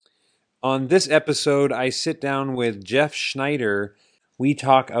On this episode, I sit down with Jeff Schneider. We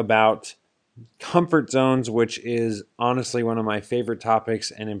talk about comfort zones, which is honestly one of my favorite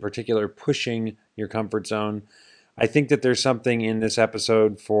topics, and in particular, pushing your comfort zone. I think that there's something in this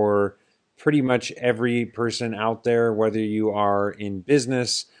episode for pretty much every person out there, whether you are in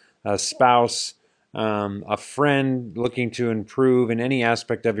business, a spouse, a friend looking to improve in any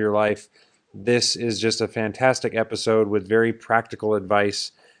aspect of your life. This is just a fantastic episode with very practical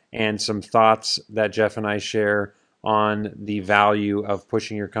advice and some thoughts that Jeff and I share on the value of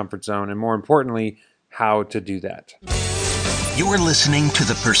pushing your comfort zone and, more importantly, how to do that. You're listening to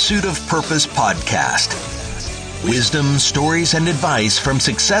the Pursuit of Purpose podcast. Wisdom, stories, and advice from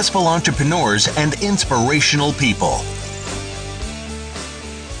successful entrepreneurs and inspirational people.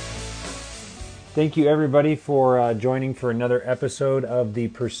 Thank you, everybody, for joining for another episode of the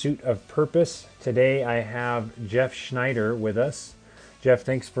Pursuit of Purpose. Today, I have Jeff Schneider with us. Jeff,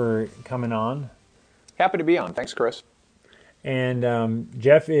 thanks for coming on. Happy to be on. Thanks, Chris. And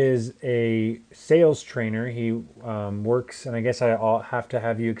Jeff is a sales trainer. He works, and I guess I'll have to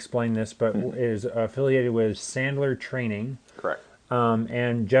have you explain this, but is affiliated with Sandler Training. Correct.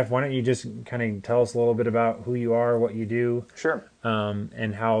 And Jeff, why don't you just kind of tell us a little bit about who you are, what you do, Sure.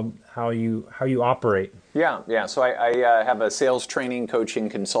 And how you operate. Yeah. So I have a sales training, coaching,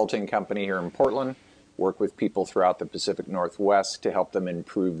 consulting company here in Portland. Work with people throughout the Pacific Northwest to help them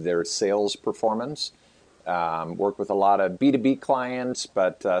improve their sales performance. Work with a lot of B2B clients,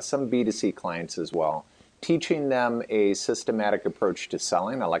 but some B2C clients as well. Teaching them a systematic approach to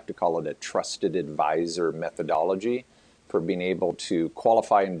selling. I like to call it a trusted advisor methodology for being able to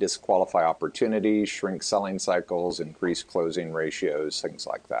qualify and disqualify opportunities, shrink selling cycles, increase closing ratios, things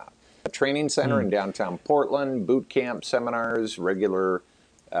like that. A training center in downtown Portland, boot camp seminars, regular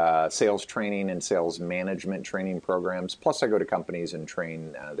sales training and sales management training programs. Plus, I go to companies and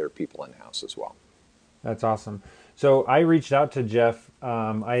train their people in-house as well. That's awesome. So I reached out to Jeff.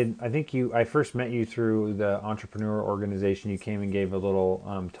 I think I first met you through the entrepreneur organization. You came and gave a little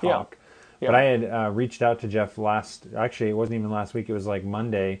talk. Yeah. But I had reached out to Jeff actually it wasn't even last week, it was like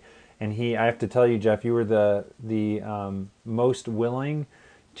Monday. And I have to tell you, Jeff, you were the most willing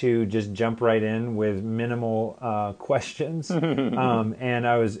to just jump right in with minimal questions. And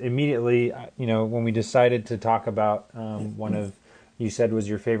I was immediately, when we decided to talk about one of, you said was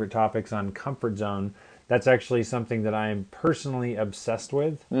your favorite topics on comfort zone, that's actually something that I'm personally obsessed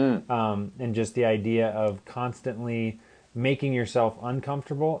with. And just the idea of constantly making yourself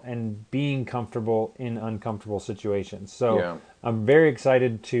uncomfortable and being comfortable in uncomfortable situations. So I'm very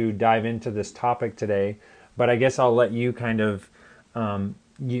excited to dive into this topic today, but I guess I'll let you kind of,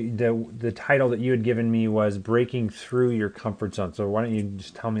 the title that you had given me was Breaking Through Your Comfort Zone. So why don't you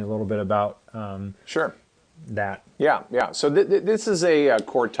just tell me a little bit about Sure. that? Yeah. So this is a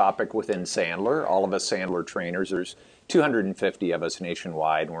core topic within Sandler. All of us Sandler trainers, there's 250 of us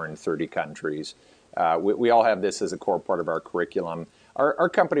nationwide, and we're in 30 countries. We all have this as a core part of our curriculum. Our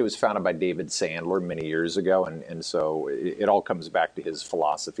company was founded by David Sandler many years ago, and so it all comes back to his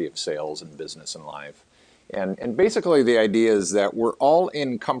philosophy of sales and business and life. And basically the idea is that we're all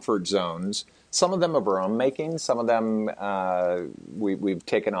in comfort zones, some of them of our own making, some of them we've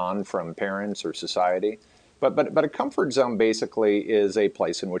taken on from parents or society. But a comfort zone basically is a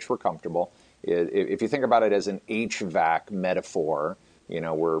place in which we're comfortable. If you think about it as an HVAC metaphor,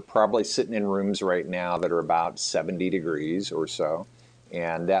 we're probably sitting in rooms right now that are about 70 degrees or so.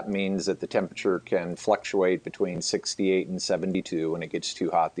 And that means that the temperature can fluctuate between 68 and 72. When it gets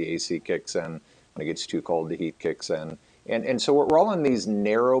too hot, the AC kicks in. When it gets too cold, the heat kicks in. And so we're all in these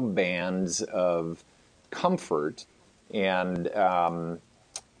narrow bands of comfort. And,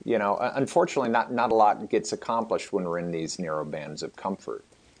 unfortunately, not a lot gets accomplished when we're in these narrow bands of comfort.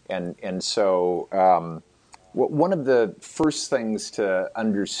 And so one of the first things to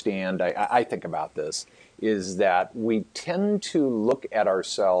understand, I think about this, is that we tend to look at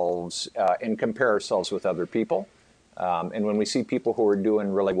ourselves and compare ourselves with other people. And when we see people who are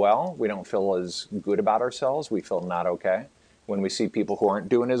doing really well, we don't feel as good about ourselves. We feel not okay. When we see people who aren't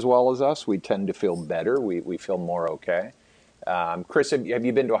doing as well as us, we tend to feel better. We feel more okay. Chris, have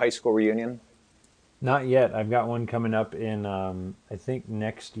you been to a high school reunion? Not yet. I've got one coming up in, I think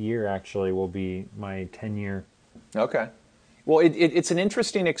next year actually will be my 10-year. Okay. Well, it's an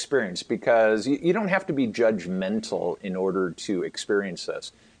interesting experience because you don't have to be judgmental in order to experience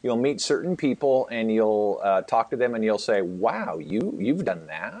this. You'll meet certain people and you'll talk to them and you'll say, wow, you've done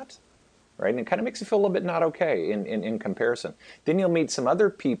that? Right? And it kind of makes you feel a little bit not okay in comparison. Then you'll meet some other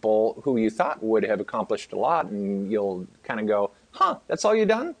people who you thought would have accomplished a lot and you'll kind of go, huh, that's all you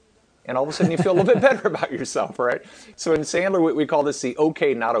done? And all of a sudden you feel a little bit better about yourself, right? So in Sandler, we call this the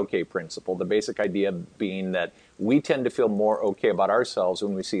okay, not okay principle. The basic idea being that we tend to feel more okay about ourselves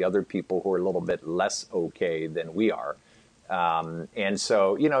when we see other people who are a little bit less okay than we are. And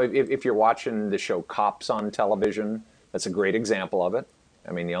so, if you're watching the show Cops on television, that's a great example of it.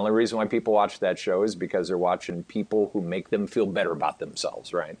 I mean, the only reason why people watch that show is because they're watching people who make them feel better about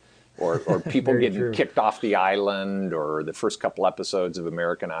themselves, right? Or people getting kicked off the island, or the first couple episodes of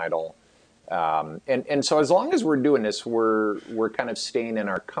American Idol. And so as long as we're doing this, we're kind of staying in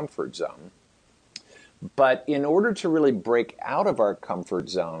our comfort zone. But in order to really break out of our comfort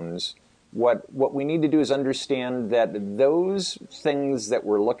zones, what we need to do is understand that those things that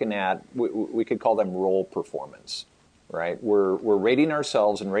we're looking at, we could call them role performance, right? We're rating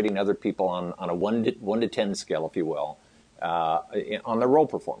ourselves and rating other people on a 1 to 10 scale, if you will, on the role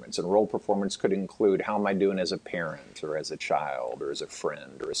performance. And role performance could include, how am I doing as a parent or as a child or as a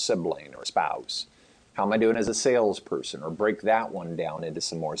friend or a sibling or a spouse? How am I doing as a salesperson? Or break that one down into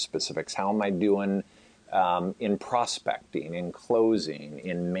some more specifics. How am I doing in prospecting, in closing,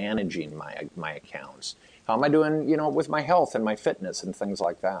 in managing my accounts? How am I doing, with my health and my fitness and things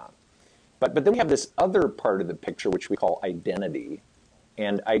like that? But then we have this other part of the picture, which we call identity.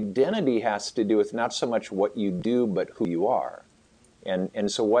 And identity has to do with not so much what you do, but who you are.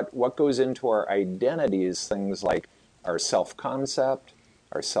 And so what goes into our identity is things like our self-concept,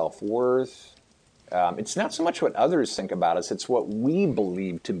 our self-worth. It's not so much what others think about us, it's what we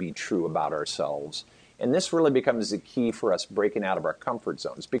believe to be true about ourselves. And this really becomes the key for us breaking out of our comfort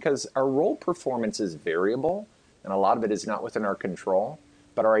zones, because our role performance is variable, and a lot of it is not within our control,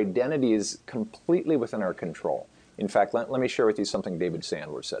 but our identity is completely within our control. In fact, let me share with you something David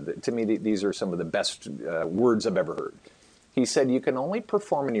Sandler said. To me, these are some of the best words I've ever heard. He said, you can only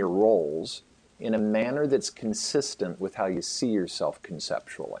perform in your roles in a manner that's consistent with how you see yourself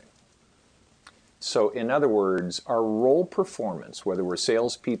conceptually. So in other words, our role performance, whether we're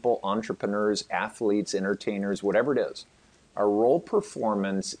salespeople, entrepreneurs, athletes, entertainers, whatever it is, our role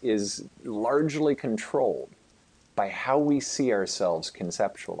performance is largely controlled by how we see ourselves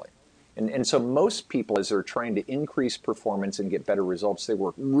conceptually. And so most people, as they're trying to increase performance and get better results, they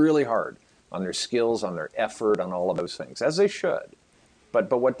work really hard on their skills, on their effort, on all of those things, as they should.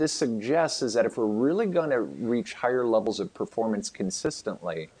 But what this suggests is that if we're really going to reach higher levels of performance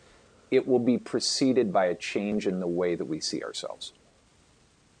consistently, it will be preceded by a change in the way that we see ourselves.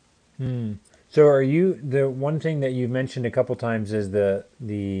 So are you, the one thing that you've mentioned a couple times is the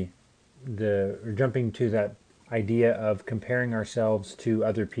jumping to that idea of comparing ourselves to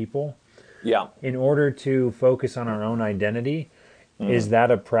other people. Yeah. In order to focus on our own identity, is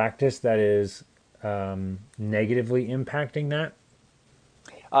that a practice that is negatively impacting that?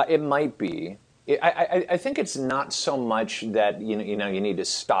 It might be. I think it's not so much that you need to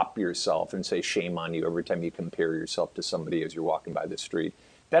stop yourself and say shame on you every time you compare yourself to somebody as you're walking by the street.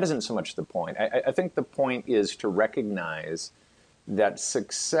 That isn't so much the point. I think the point is to recognize that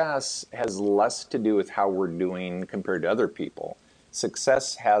success has less to do with how we're doing compared to other people.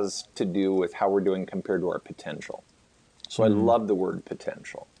 Success has to do with how we're doing compared to our potential. So I love the word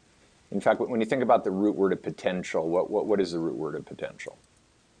potential. In fact, when you think about the root word of potential, what is the root word of potential?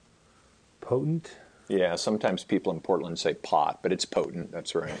 Potent? Yeah, sometimes people in Portland say pot, but it's potent,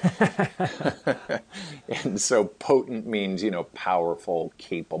 that's right. And so potent means, powerful,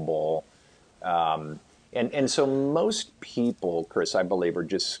 capable. And so most people, Chris, I believe, are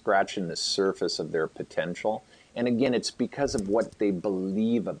just scratching the surface of their potential. And again, it's because of what they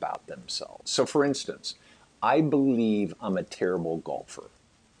believe about themselves. So for instance, I believe I'm a terrible golfer,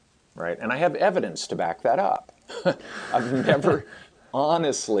 right? And I have evidence to back that up. I've never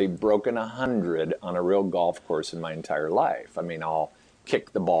honestly broken 100 on a real golf course in my entire life. I mean, I'll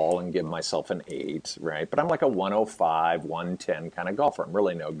kick the ball and give myself an 8, right? But I'm like a 105, 110 kind of golfer. I'm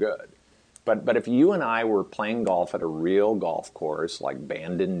really no good. But if you and I were playing golf at a real golf course like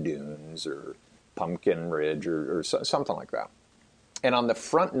Bandon Dunes or Pumpkin Ridge or something like that, and on the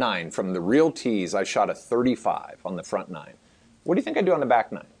front 9 from the real tees, I shot a 35 on the front 9. What do you think I'd do on the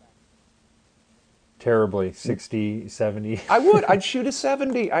back 9? Terribly. 60, 70. I would. I'd shoot a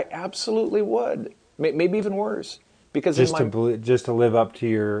 70. I absolutely would. Maybe even worse. Because just to live up to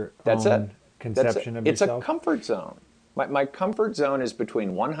your own conception of yourself? It's a comfort zone. My comfort zone is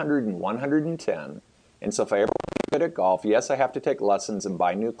between 100 and 110. And so if I ever get good at golf, yes, I have to take lessons and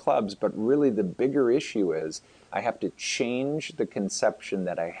buy new clubs, but really the bigger issue is I have to change the conception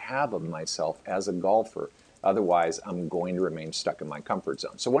that I have of myself as a golfer. Otherwise, I'm going to remain stuck in my comfort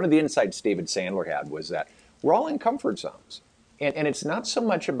zone. So one of the insights David Sandler had was that we're all in comfort zones. And it's not so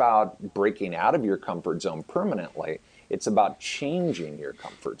much about breaking out of your comfort zone permanently. It's about changing your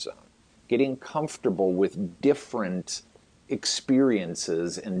comfort zone. getting comfortable with different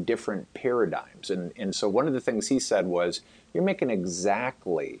experiences and different paradigms. And so one of the things he said was, you're making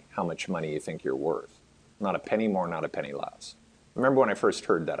exactly how much money you think you're worth. Not a penny more, not a penny less. Remember when I first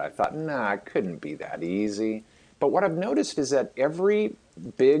heard that, I thought, nah, it couldn't be that easy. But what I've noticed is that every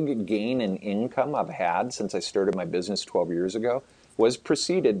big gain in income I've had since I started my business 12 years ago was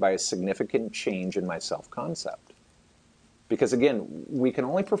preceded by a significant change in my self-concept. Because again, we can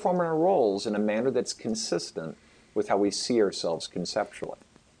only perform our roles in a manner that's consistent with how we see ourselves conceptually.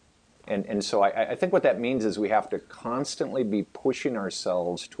 And so I think what that means is we have to constantly be pushing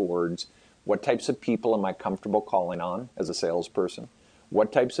ourselves towards what types of people am I comfortable calling on as a salesperson?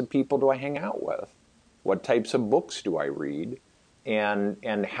 What types of people do I hang out with? What types of books do I read?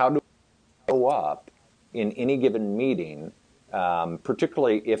 And how do I show up in any given meeting,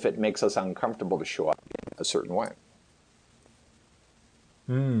 particularly if it makes us uncomfortable to show up in a certain way?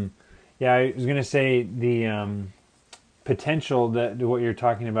 Yeah, I was going to say the potential that what you're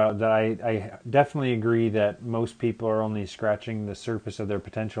talking about, that I definitely agree that most people are only scratching the surface of their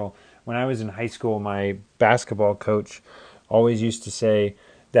potential. When I was in high school, my basketball coach always used to say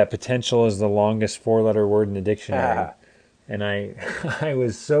that potential is the longest four-letter word in the dictionary. And I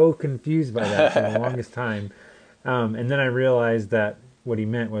was so confused by that for the longest time. And then I realized that what he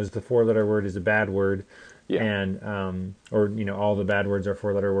meant was the four-letter word is a bad word. Yeah. And, or, all the bad words are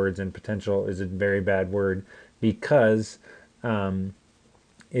four-letter words, and potential is a very bad word because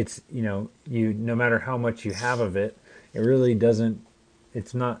it's, you no matter how much you have of it, it really doesn't,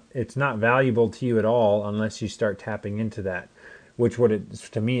 it's not valuable to you at all unless you start tapping into that, which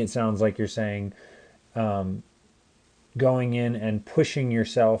to me, it sounds like you're saying, going in and pushing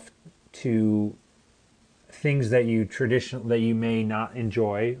yourself to things that you may not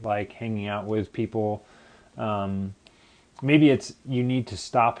enjoy, like hanging out with people. Maybe it's you need to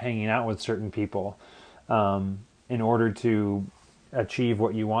stop hanging out with certain people in order to achieve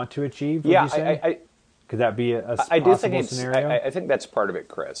what you want to achieve. Would you say? Could that be a possible scenario? I think that's part of it,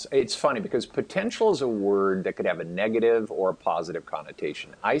 Chris. It's funny because potential is a word that could have a negative or a positive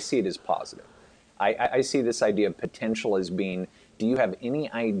connotation. I see it as positive. I see this idea of potential as being, do you have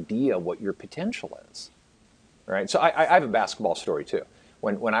any idea what your potential is? Right. So I have a basketball story too.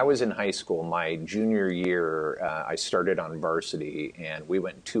 When I was in high school, my junior year, I started on varsity, and we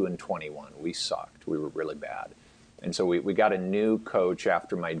went 2-21. We sucked. We were really bad. And so we got a new coach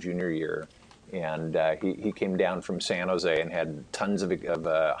after my junior year, and he came down from San Jose and had tons of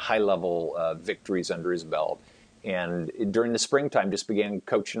high-level victories under his belt. And during the springtime, just began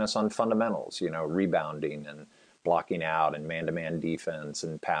coaching us on fundamentals, rebounding and blocking out and man-to-man defense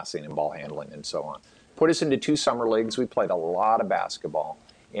and passing and ball handling and so on. Put us into 2 summer leagues. We played a lot of basketball.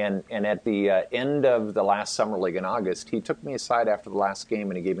 And at the end of the last summer league in August, he took me aside after the last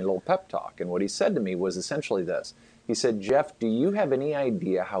game and he gave me a little pep talk. And what he said to me was essentially this. He said, "Jeff, do you have any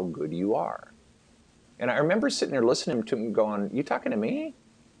idea how good you are?" And I remember sitting there listening to him going, "You talking to me?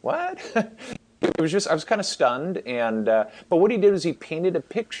 What?" It was just, I was kind of stunned. And but what he did was he painted a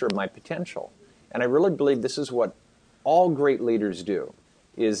picture of my potential. And I really believe this is what all great leaders do,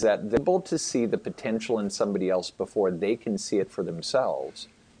 is that they're able to see the potential in somebody else before they can see it for themselves.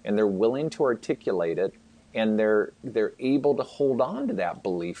 And they're willing to articulate it, and they're able to hold on to that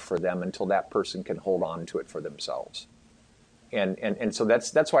belief for them until that person can hold on to it for themselves. And so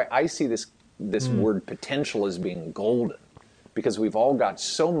that's why I see this word potential as being golden, because we've all got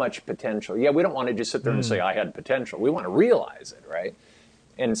so much potential. Yeah, we don't want to just sit there and say, I had potential. We want to realize it, right?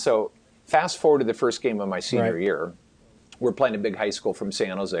 And so fast forward to the first game of my senior year. We're playing a big high school from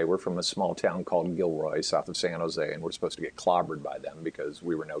San Jose. We're from a small town called Gilroy, south of San Jose, and we're supposed to get clobbered by them because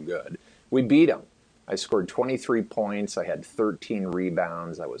we were no good. We beat them. I scored 23 points. I had 13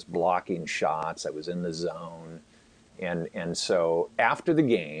 rebounds. I was blocking shots. I was in the zone. And so after the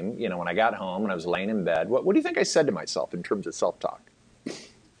game, when I got home and I was laying in bed, what do you think I said to myself in terms of self-talk?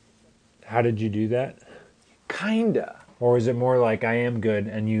 How did you do that? Kinda. Or is it more like, I am good,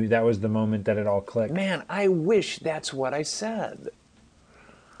 and that was the moment that it all clicked? Man, I wish that's what I said.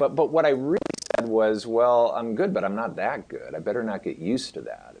 But what I really said was, well, I'm good, but I'm not that good. I better not get used to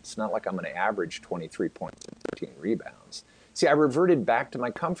that. It's not like I'm going to average 23 points and 13 rebounds. See, I reverted back to my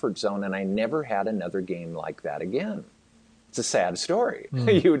comfort zone, and I never had another game like that again. It's a sad story.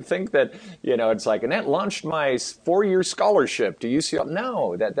 You would think that, it's like, and that launched my 4-year scholarship to UCLA.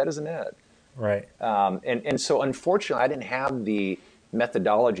 No, that isn't it. Right. And so, unfortunately, I didn't have the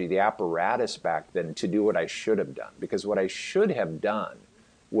methodology, the apparatus back then to do what I should have done. Because what I should have done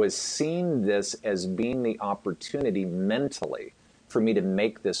was seen this as being the opportunity mentally for me to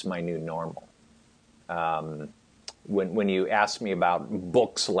make this my new normal. when you ask me about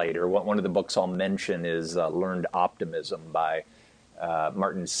books later, one of the books I'll mention is Learned Optimism by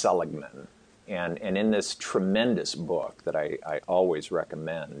Martin Seligman. And in this tremendous book that I always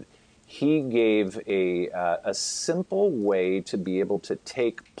recommend, he gave a simple way to be able to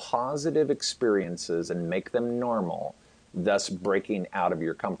take positive experiences and make them normal, thus breaking out of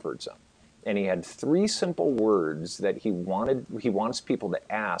your comfort zone. And he had 3 simple words that he wants people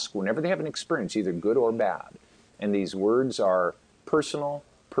to ask whenever they have an experience, either good or bad. And these words are personal,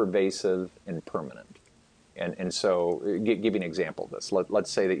 pervasive, and permanent. And so, give you an example of this. Let's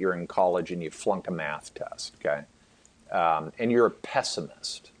say that you're in college and you flunk a math test, okay? And you're a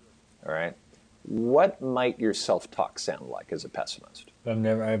pessimist, all right? What might your self-talk sound like as a pessimist?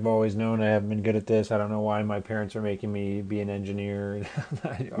 I've always known I haven't been good at this. I don't know why my parents are making me be an engineer.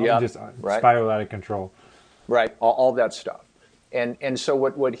 Yeah, just right. Spiral out of control. Right, all that stuff. And so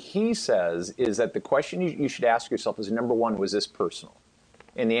what he says is that the question you should ask yourself is, number one, was this personal?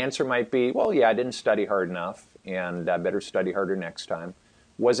 And the answer might be, well, yeah, I didn't study hard enough, and I better study harder next time.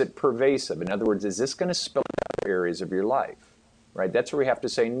 Was it pervasive? In other words, is this going to spill into other areas of your life? Right? That's where we have to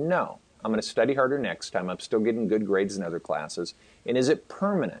say, no, I'm going to study harder next time. I'm still getting good grades in other classes. And is it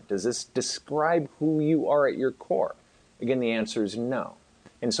permanent? Does this describe who you are at your core? Again, the answer is no.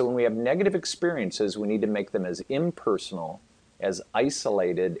 And so when we have negative experiences, we need to make them as impersonal, as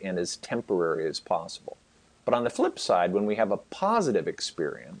isolated, and as temporary as possible. But on the flip side, when we have a positive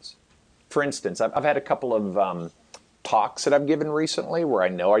experience, for instance, I've had a couple of talks that I've given recently where I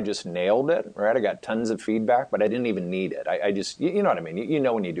know I just nailed it, right? I got tons of feedback, but I didn't even need it. I just, you know what I mean? You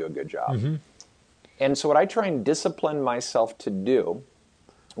know when you do a good job. Mm-hmm. And so what I try and discipline myself to do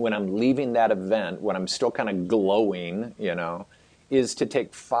when I'm leaving that event, when I'm still kind of glowing, is to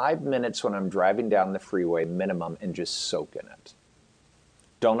take 5 minutes when I'm driving down the freeway minimum and just soak in it.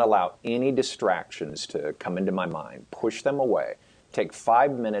 Don't allow any distractions to come into my mind. Push them away. Take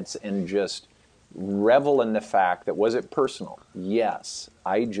 5 minutes and just revel in the fact that, was it personal? Yes,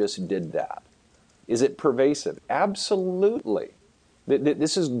 I just did that. Is it pervasive? Absolutely.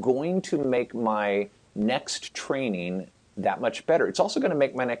 This is going to make my next training that much better. It's also going to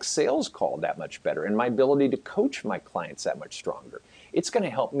make my next sales call that much better and my ability to coach my clients that much stronger. It's going to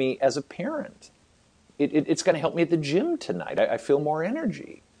help me as a parent. It's going to help me at the gym tonight. I feel more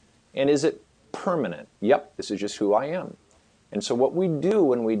energy. And is it permanent? Yep, this is just who I am. And so what we do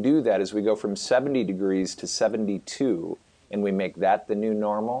when we do that is we go from 70 degrees to 72, and we make that the new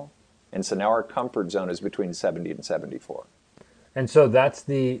normal. And so now our comfort zone is between 70 and 74. And so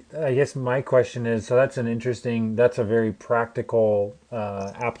I guess my question is, so that's a very practical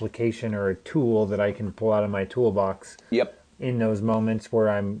application or a tool that I can pull out of my toolbox. Yep. In those moments where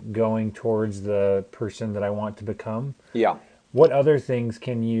I'm going towards the person that I want to become. Yeah. What other things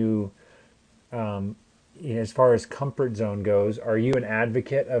can you, as far as comfort zone goes, are you an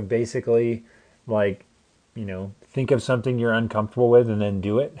advocate of basically think of something you're uncomfortable with and then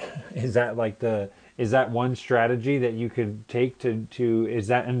do it? Is that one strategy that you could take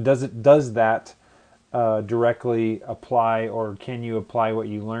does that directly apply, or can you apply what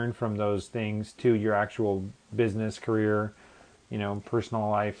you learn from those things to your actual business career, personal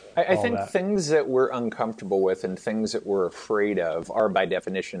life? I think things that we're uncomfortable with and things that we're afraid of are by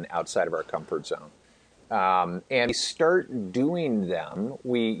definition outside of our comfort zone. And we start doing them,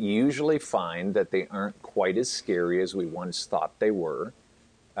 we usually find that they aren't quite as scary as we once thought they were.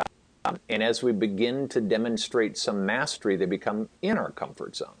 And as we begin to demonstrate some mastery, they become in our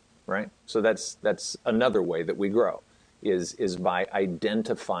comfort zone, right? So that's another way that we grow, is by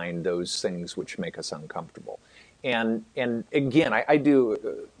identifying those things which make us uncomfortable. And again, I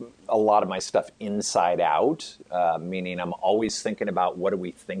do a lot of my stuff inside out, meaning I'm always thinking about what are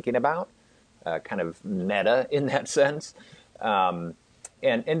we thinking about, kind of meta in that sense. And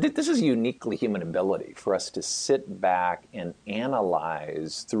this is a uniquely human ability for us to sit back and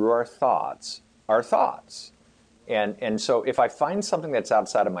analyze through our thoughts. And so if I find something that's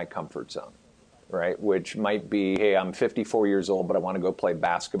outside of my comfort zone, right, which might be, hey, I'm 54 years old, but I want to go play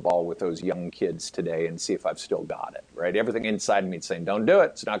basketball with those young kids today and see if I've still got it, right? Everything inside me is saying, don't do it.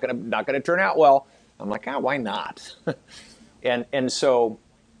 It's not gonna turn out well. I'm like, why not? and so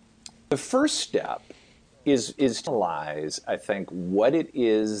the first step is to realize, I think, what it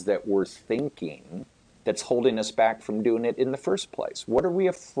is that we're thinking that's holding us back from doing it in the first place. What are we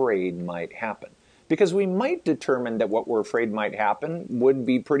afraid might happen? Because we might determine that what we're afraid might happen would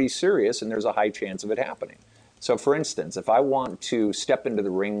be pretty serious and there's a high chance of it happening. So for instance, if I want to step into the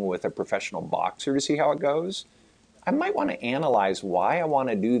ring with a professional boxer to see how it goes, I might want to analyze why I want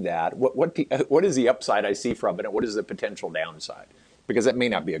to do that. What is the upside I see from it, and what is the potential downside? Because that may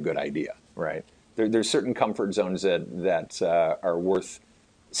not be a good idea, right? There's certain comfort zones that are worth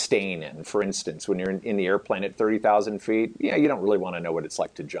staying in. For instance, when you're in the airplane at 30,000 feet, yeah, you don't really want to know what it's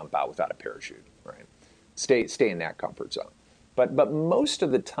like to jump out without a parachute, right? Stay in that comfort zone. But most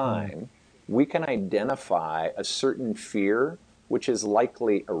of the time, we can identify a certain fear which is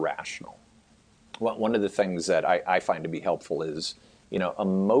likely irrational. Well, one of the things that I find to be helpful is,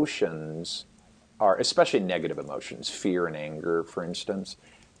 emotions are, especially negative emotions, fear and anger, for instance,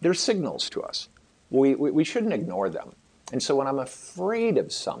 they're signals to us. We shouldn't ignore them. And so when I'm afraid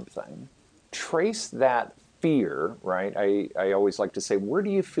of something, trace that fear, right? I always like to say, where do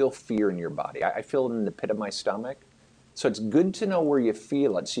you feel fear in your body? I feel it in the pit of my stomach. So it's good to know where you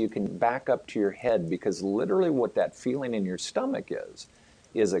feel it so you can back up to your head, because literally what that feeling in your stomach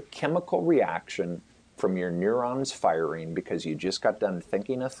is a chemical reaction from your neurons firing because you just got done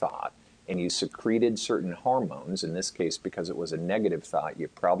thinking a thought and you secreted certain hormones. In this case, because it was a negative thought, you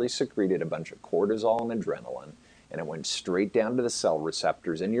probably secreted a bunch of cortisol and adrenaline, and it went straight down to the cell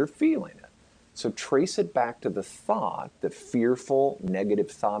receptors and you're feeling it. So trace it back to the thought, the fearful negative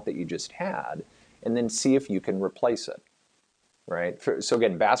thought that you just had, and then see if you can replace it, right? So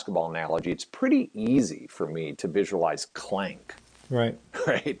again, basketball analogy, it's pretty easy for me to visualize clank, right?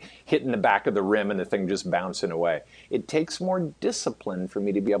 Hitting the back of the rim and the thing just bouncing away. It takes more discipline for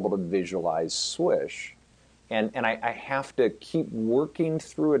me to be able to visualize swish, and I have to keep working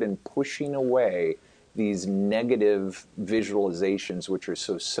through it and pushing away these negative visualizations, which are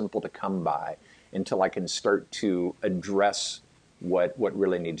so simple to come by, until I can start to address what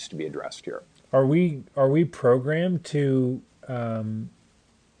really needs to be addressed here. Are we programmed to, or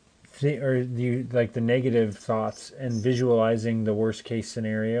do you like the negative thoughts and visualizing the worst case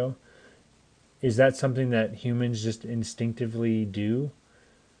scenario? Is that something that humans just instinctively do?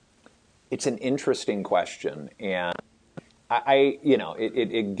 It's an interesting question, and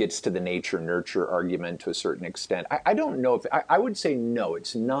it gets to the nature-nurture argument to a certain extent. I don't know if I would say no,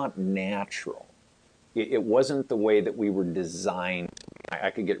 it's not natural. It wasn't the way that we were designed.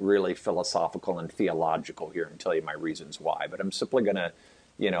 I could get really philosophical and theological here and tell you my reasons why, but I'm simply going to,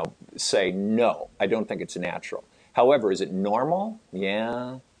 say no, I don't think it's natural. However, is it normal?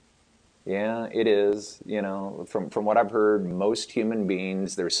 Yeah, it is. From what I've heard, most human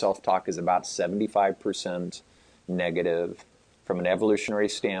beings, their self-talk is about 75% negative. From an evolutionary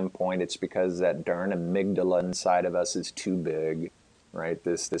standpoint, it's because that darn amygdala inside of us is too big. Right,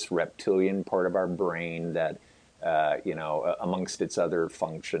 this reptilian part of our brain that, amongst its other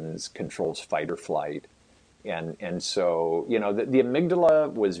functions, controls fight or flight, and so the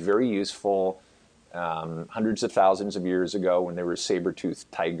amygdala was very useful hundreds of thousands of years ago when there were saber-toothed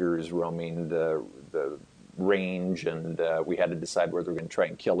tigers roaming the range, and we had to decide whether we were going to try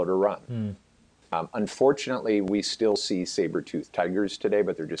and kill it or run. Unfortunately, we still see saber-toothed tigers today,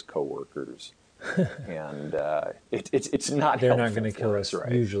 but they're just coworkers. And it's not. They're not going to kill us,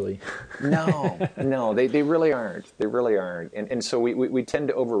 right? Usually. No, they really aren't. They really aren't. And so we tend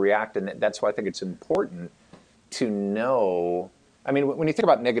to overreact, and that's why I think it's important to know. I mean, when you think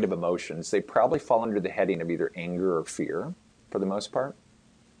about negative emotions, they probably fall under the heading of either anger or fear, for the most part.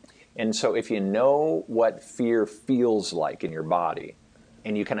 And so if you know what fear feels like in your body,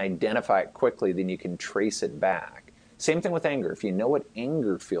 and you can identify it quickly, then you can trace it back. Same thing with anger. If you know what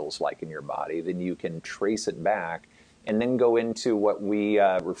anger feels like in your body, then you can trace it back and then go into what we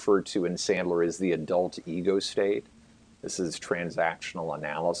refer to in Sandler as the adult ego state. This is transactional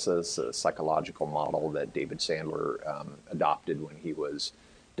analysis, a psychological model that David Sandler adopted when he was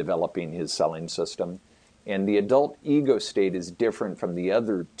developing his selling system. And the adult ego state is different from the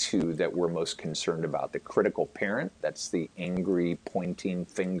other two that we're most concerned about. The critical parent, that's the angry, pointing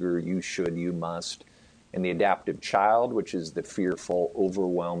finger, you should, you must. And the adaptive child, which is the fearful,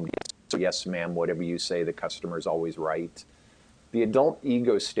 overwhelmed, yes, ma'am, whatever you say, the customer's always right. The adult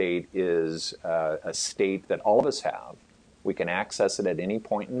ego state is a state that all of us have. We can access it at any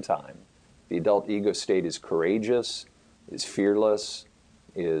point in time. The adult ego state is courageous, is fearless,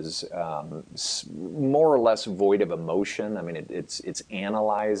 is more or less void of emotion. I mean, it's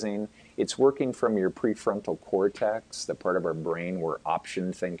analyzing. It's working from your prefrontal cortex, the part of our brain where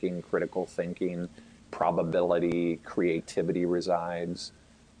option thinking, critical thinking, probability, creativity resides.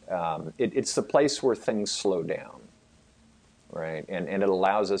 It's the place where things slow down, right? And it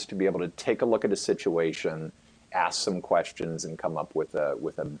allows us to be able to take a look at a situation, ask some questions, and come up with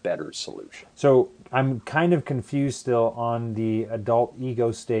a better solution. So I'm kind of confused still on the adult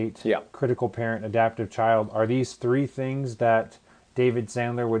ego state, critical parent, adaptive child. Are these three things that David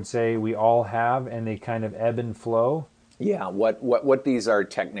Sandler would say we all have, and they kind of ebb and flow? Yeah, what these are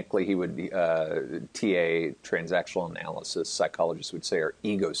technically, he would TA, transactional analysis, psychologists would say are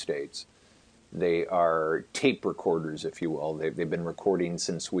ego states. They are tape recorders, if you will. They've been recording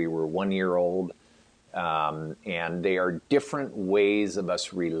since we were 1 year old. And they are different ways of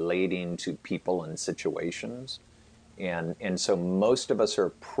us relating to people and situations. And so most of us are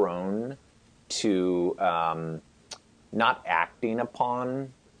prone to not acting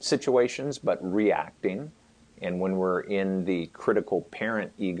upon situations, but reacting. And when we're in the critical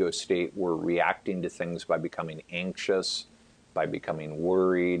parent ego state, we're reacting to things by becoming anxious, by becoming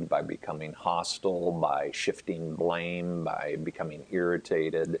worried, by becoming hostile, by shifting blame, by becoming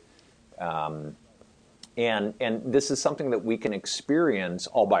irritated. And this is something that we can experience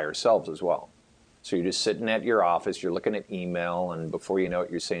all by ourselves as well. So you're just sitting at your office, you're looking at email, and before you know it,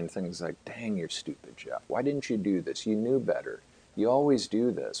 you're saying things like, dang, you're stupid, Jeff. Why didn't you do this? You knew better. You always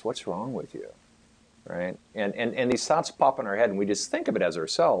do this. What's wrong with you? Right? And these thoughts pop in our head, and we just think of it as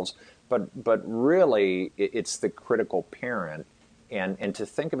ourselves, but really it's the critical parent. And to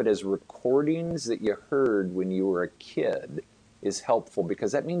think of it as recordings that you heard when you were a kid is helpful,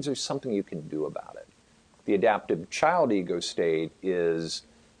 because that means there's something you can do about it. The adaptive child ego state is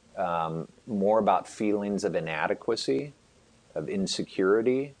more about feelings of inadequacy, of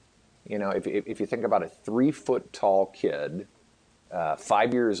insecurity. You know, if you think about a 3-foot tall kid,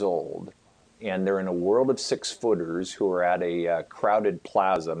 5 years old, and they're in a world of 6-footers who are at a crowded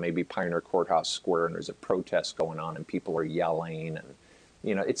plaza, maybe Pioneer Courthouse Square, and there's a protest going on and people are yelling, and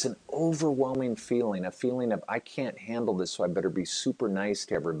you know, it's an overwhelming feeling, a feeling of I can't handle this, so I better be super nice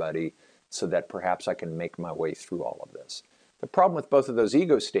to everybody so that perhaps I can make my way through all of this. The problem with both of those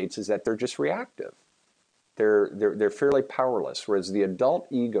ego states is that they're just reactive. They're fairly powerless, whereas the adult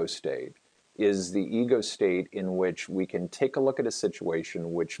ego state is the ego state in which we can take a look at a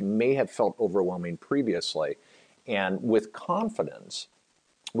situation which may have felt overwhelming previously, and with confidence,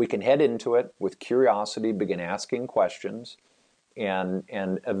 we can head into it with curiosity, begin asking questions, and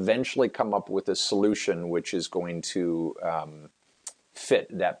eventually come up with a solution which is going to fit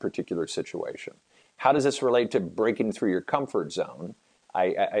that particular situation. How does this relate to breaking through your comfort zone?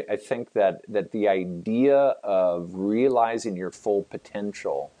 I think that the idea of realizing your full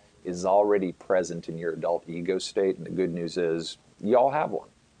potential is already present in your adult ego state, and the good news is you all have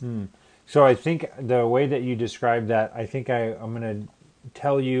one. So I think the way that you described that, I think I'm going to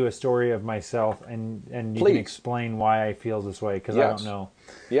tell you a story of myself, and you Please. can explain why I feel this way, because I don't know.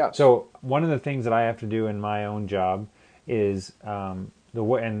 Yes. So one of the things that I have to do in my own job is I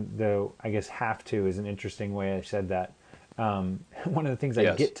guess have to is an interesting way I said that. One of the things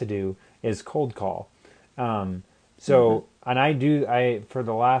I get to do is cold call. And I for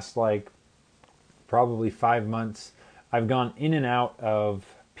the last probably 5 months, I've gone in and out of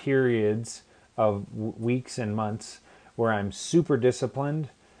periods of weeks and months where I'm super disciplined,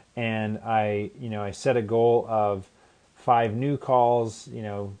 and I set a goal of 5 new calls,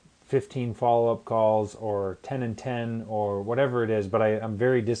 15 follow-up calls, or 10 and 10, or whatever it is, but I'm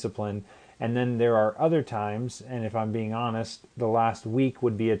very disciplined. And then there are other times, and if I'm being honest, the last week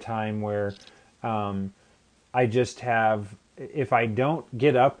would be a time where I just have, if I don't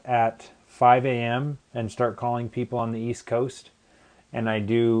get up at 5 a.m. and start calling people on the East Coast, and I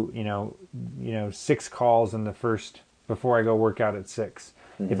do, 6 calls in the first, before I go work out at 6.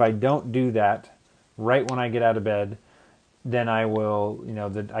 Mm-hmm. If I don't do that right when I get out of bed, then I will,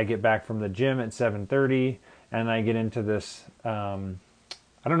 I get back from the gym at 7:30, and I get into this,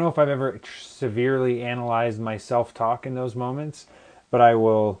 I don't know if I've ever severely analyzed my self-talk in those moments, but I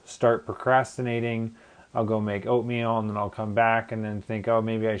will start procrastinating. I'll go make oatmeal, and then I'll come back and then think, oh,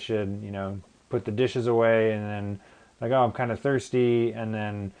 maybe I should, put the dishes away, and then I'm kind of thirsty, and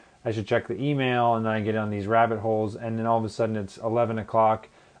then I should check the email, and then I get on these rabbit holes, and then all of a sudden it's 11 o'clock.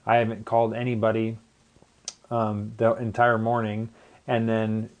 I haven't called anybody the entire morning, and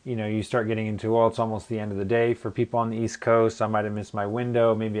then you start getting into, well, it's almost the end of the day for people on the East Coast. I might have missed my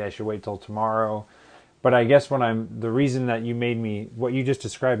window. Maybe I should wait till tomorrow. But I guess the reason that what you just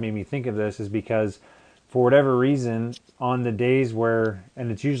described made me think of this is because for whatever reason, on the days where, and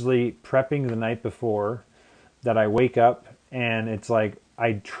it's usually prepping the night before, that I wake up and it's like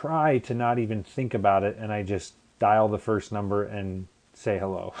I try to not even think about it, and I just dial the first number and say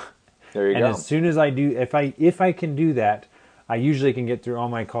hello. There you go. And as soon as I do, if I can do that, I usually can get through all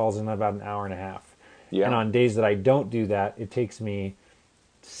my calls in about an hour and a half. Yeah. And on days that I don't do that, it takes me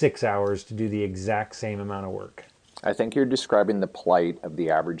 6 hours to do the exact same amount of work. I think you're describing the plight of the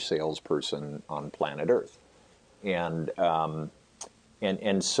average salesperson on planet Earth. And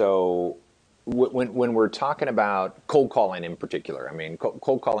so when we're talking about cold calling in particular, I mean,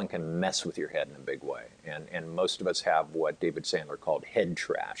 cold calling can mess with your head in a big way. And most of us have what David Sandler called head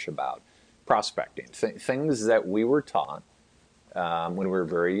trash about prospecting. Things that we were taught when we were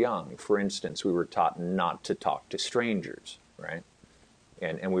very young. For instance, we were taught not to talk to strangers, right?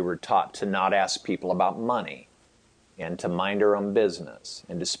 And we were taught to not ask people about money, and to mind our own business,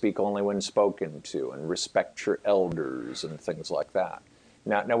 and to speak only when spoken to, and respect your elders, and things like that.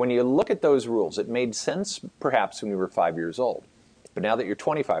 Now, when you look at those rules, it made sense perhaps when you were 5 years old. But now that you're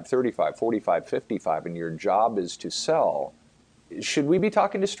 25, 35, 45, 55, and your job is to sell, should we be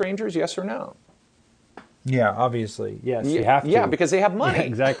talking to strangers, yes or no? Yeah, obviously. Yes, you have to. Yeah, because they have money. Yeah,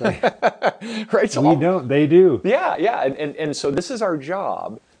 exactly. Right? So we don't. They do. Yeah. And so this is our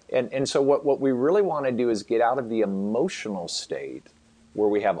job. And so what we really want to do is get out of the emotional state where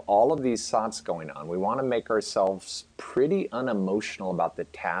we have all of these thoughts going on. We want to make ourselves pretty unemotional about the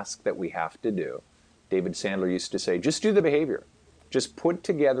task that we have to do. David Sandler used to say, just do the behavior. Just put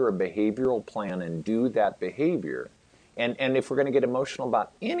together a behavioral plan and do that behavior. And if we're going to get emotional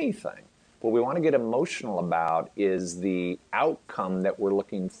about anything, what we want to get emotional about is the outcome that we're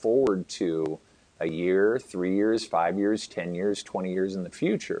looking forward to a year, 3 years, 5 years, 10 years, 20 years in the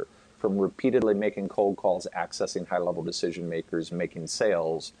future from repeatedly making cold calls, accessing high-level decision makers, making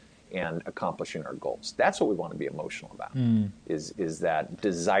sales, and accomplishing our goals. That's what we want to be emotional about, is that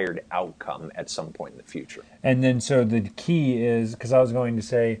desired outcome at some point in the future. And then so the key is, because I was going to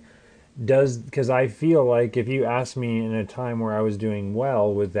say, because I feel like if you asked me in a time where I was doing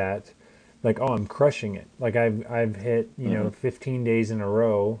well with that, like, oh, I'm crushing it. Like I've hit, 15 days in a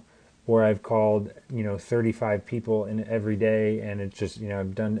row where I've called, 35 people in every day, and it's just,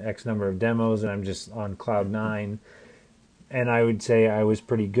 I've done X number of demos, and I'm just on cloud nine. And I would say I was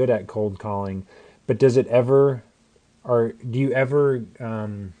pretty good at cold calling. But does it ever, or do you ever,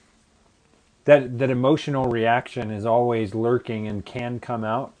 that emotional reaction is always lurking and can come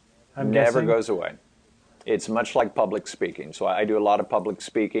out? I'm Never guessing? goes away. It's much like public speaking. So I do a lot of public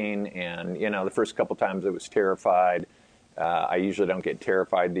speaking, and the first couple times I was terrified. I usually don't get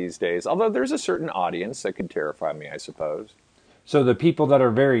terrified these days, although there's a certain audience that could terrify me, I suppose. So the people that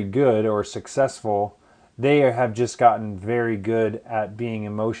are very good or successful, they have just gotten very good at being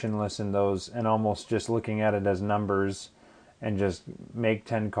emotionless in those, and almost just looking at it as numbers, and just make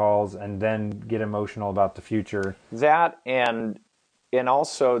 10 calls and then get emotional about the future. That and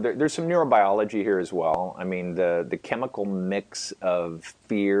also, there's some neurobiology here as well. I mean, the chemical mix of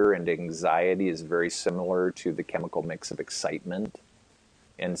fear and anxiety is very similar to the chemical mix of excitement.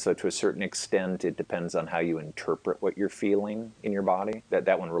 And so to a certain extent, it depends on how you interpret what you're feeling in your body.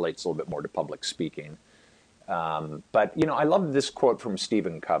 That one relates a little bit more to public speaking. But, I love this quote from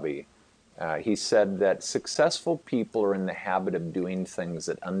Stephen Covey. He said that successful people are in the habit of doing things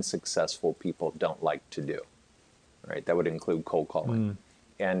that unsuccessful people don't like to do. Right? That would include cold calling.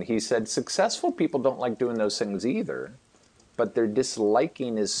 And he said successful people don't like doing those things either, but their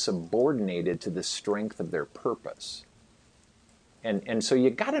disliking is subordinated to the strength of their purpose. And so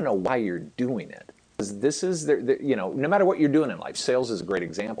you got to know why you're doing it. Because this is, no matter what you're doing in life, sales is a great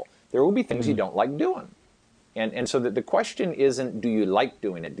example. There will be things you don't like doing. And so the question isn't, do you like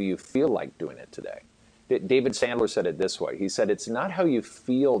doing it? Do you feel like doing it today? David Sandler said it this way. He said, it's not how you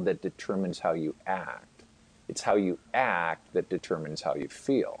feel that determines how you act. It's how you act that determines how you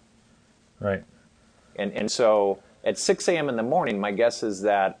feel. Right. And so at 6 a.m. in the morning, my guess is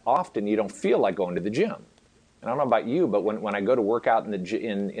that often you don't feel like going to the gym. And I don't know about you, but when I go to work out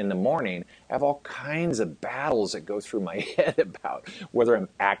in the morning, I have all kinds of battles that go through my head about whether I'm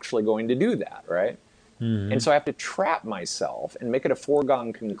actually going to do that, right? Mm-hmm. And so I have to trap myself and make it a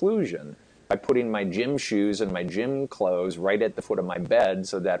foregone conclusion by putting my gym shoes and my gym clothes right at the foot of my bed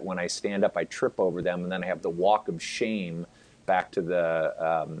so that when I stand up, I trip over them, and then I have the walk of shame back to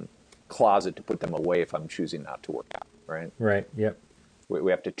the closet to put them away if I'm choosing not to work out, right? Right, yep. We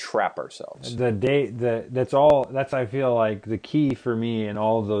have to trap ourselves. That's I feel like the key for me in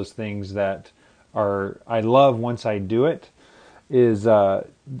all of those things that I love once I do it is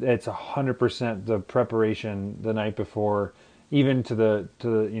it's 100% the preparation the night before. Even to the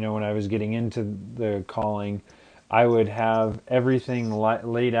when I was getting into the calling, I would have everything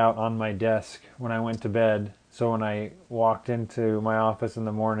laid out on my desk when I went to bed. So when I walked into my office in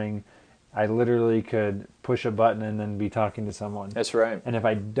the morning, I literally could push a button and then be talking to someone. That's right. And if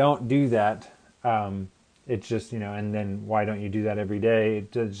I don't do that, it's just, and then why don't you do that every day?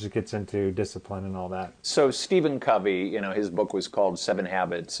 It just gets into discipline and all that. So Stephen Covey, his book was called 7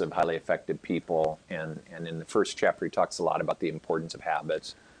 Habits of Highly Effective People. And in the first chapter, he talks a lot about the importance of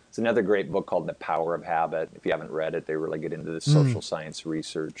habits. It's another great book called The Power of Habit. If you haven't read it, they really get into the social science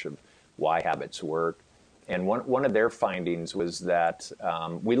research of why habits work. And one of their findings was that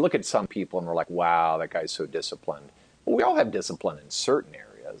we look at some people and we're like, wow, that guy's so disciplined. Well, we all have discipline in certain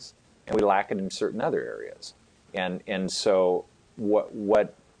areas, and we lack it in certain other areas. And so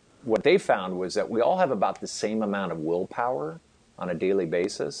what they found was that we all have about the same amount of willpower on a daily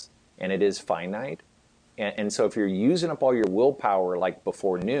basis, and it is finite. And so if you're using up all your willpower like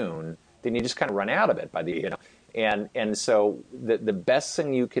before noon, then you just kind of run out of it by the. And so the best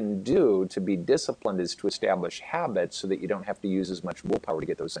thing you can do to be disciplined is to establish habits so that you don't have to use as much willpower to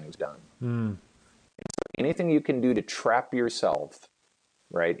get those things done. Anything you can do to trap yourself,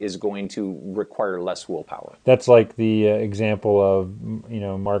 right, is going to require less willpower. That's like the example of,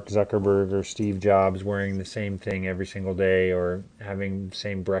 Mark Zuckerberg or Steve Jobs wearing the same thing every single day, or having the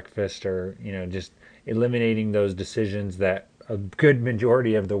same breakfast, or, just eliminating those decisions that a good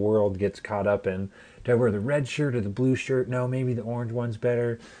majority of the world gets caught up in. Do I wear the red shirt or the blue shirt? No, maybe the orange one's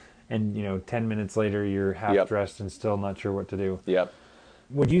better. And, 10 minutes later, you're half dressed and still not sure what to do. Yep.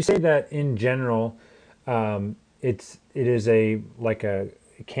 Would you say that in general, it is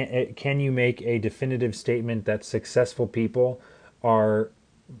can you make a definitive statement that successful people are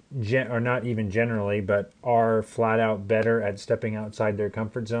not even generally, but are flat out better at stepping outside their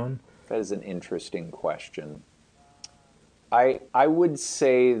comfort zone? That is an interesting question. I would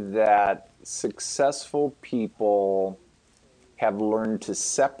say that successful people have learned to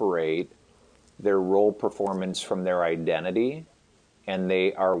separate their role performance from their identity, and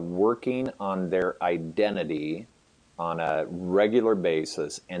they are working on their identity on a regular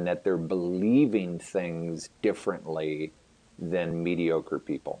basis, and that they're believing things differently than mediocre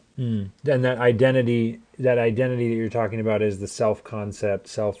people. And that identity that you're talking about is the self-concept,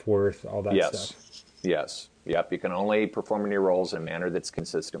 self-worth, all that stuff. Yes. Yep. You can only perform in your roles in a manner that's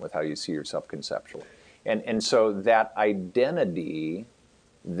consistent with how you see yourself conceptually. And so that identity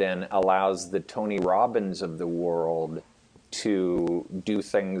then allows the Tony Robbins of the world to do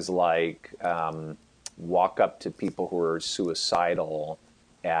things like walk up to people who are suicidal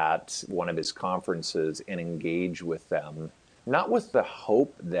at one of his conferences and engage with them, not with the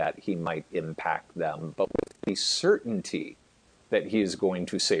hope that he might impact them, but with the certainty that he is going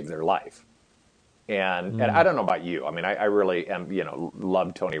to save their life. And I don't know about you. I mean, I really am,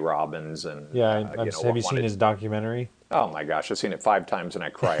 love Tony Robbins. And have you seen his documentary? Oh my gosh, I've seen it 5 times and I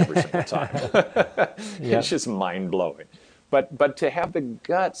cry every single time. It's just mind blowing. But to have the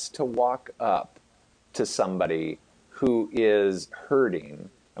guts to walk up to somebody who is hurting.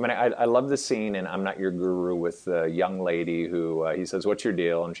 I mean, I love the scene in I'm Not Your Guru with the young lady who he says, "What's your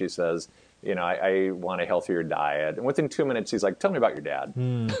deal?" And she says, I want a healthier diet. And within 2 minutes, he's like, "Tell me about your dad."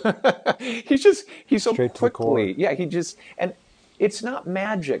 He's so straight quickly. Yeah, and it's not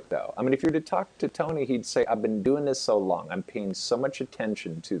magic though. I mean, if you were to talk to Tony, he'd say, "I've been doing this so long. I'm paying so much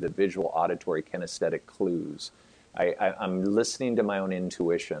attention to the visual, auditory, kinesthetic clues. I'm listening to my own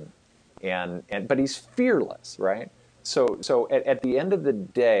intuition." But he's fearless, right? So at the end of the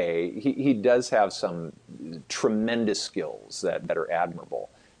day, he does have some tremendous skills that are admirable.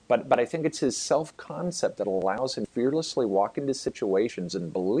 But I think it's his self-concept that allows him to fearlessly walk into situations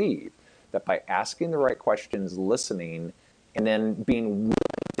and believe that by asking the right questions, listening, and then being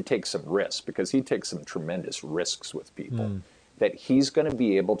willing to take some risks, because he takes some tremendous risks with people, that he's going to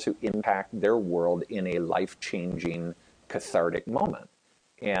be able to impact their world in a life-changing, cathartic moment.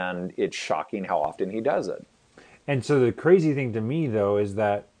 And it's shocking how often he does it. And so the crazy thing to me, though, is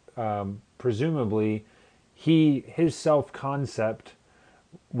that presumably his self-concept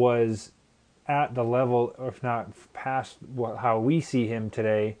was at the level, if not past how we see him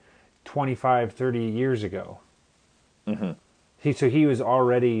today, 25, 30 years ago. So he was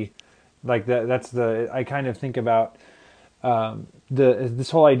already like that. I kind of think about this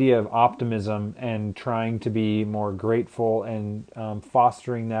whole idea of optimism and trying to be more grateful and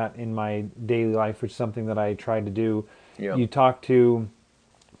fostering that in my daily life, which is something that I try to do. Yeah. You talk to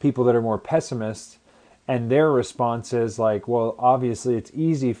people that are more pessimists, and their response is like, well, obviously it's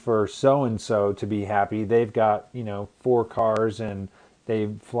easy for so-and-so to be happy. They've got, 4 cars and they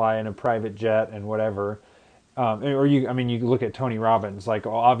fly in a private jet and whatever. You look at Tony Robbins, like,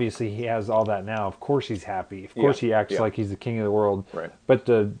 well, obviously he has all that now. Of course he's happy. Of course he acts like he's the king of the world. Right. But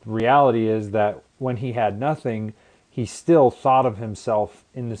the reality is that when he had nothing, he still thought of himself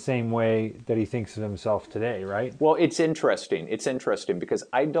in the same way that he thinks of himself today, right? Well, it's interesting. It's interesting because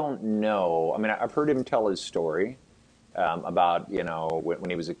I don't know. I mean, I've heard him tell his story about, when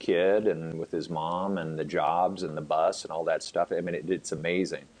he was a kid and with his mom and the jobs and the bus and all that stuff. I mean, it's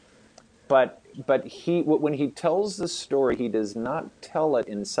amazing. But when he tells the story, he does not tell it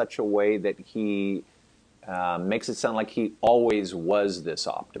in such a way that he makes it sound like he always was this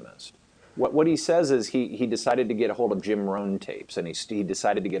optimist. What he says is he decided to get a hold of Jim Rohn tapes, and he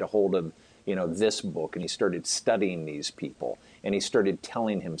decided to get a hold of this book, and he started studying these people, and he started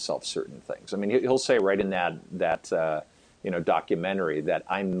telling himself certain things. I mean, he'll say right in that documentary that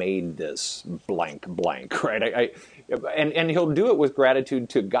I made this blank blank, right? And he'll do it with gratitude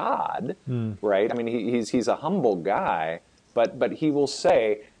to God, right? I mean, he's a humble guy, but he will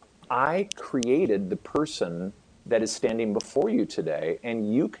say, I created the person that is standing before you today,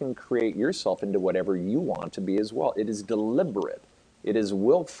 and you can create yourself into whatever you want to be as well. It is deliberate. It is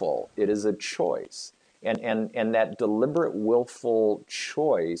willful. It is a choice. And that deliberate, willful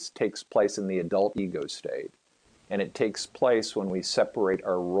choice takes place in the adult ego state. And it takes place when we separate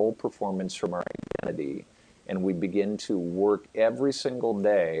our role performance from our identity, and we begin to work every single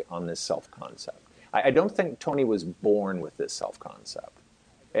day on this self-concept. I don't think Tony was born with this self-concept.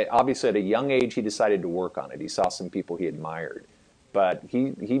 Obviously, at a young age, he decided to work on it. He saw some people he admired. But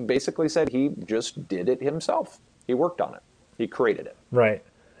he basically said he just did it himself. He worked on it. He created it. Right.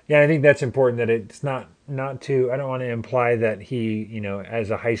 Yeah, I think that's important, that it's not to, I don't want to imply that he,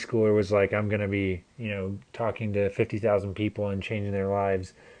 as a high schooler was like, I'm going to be, talking to 50,000 people and changing their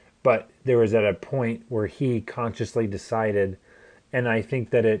lives. But there was at a point where he consciously decided, and I think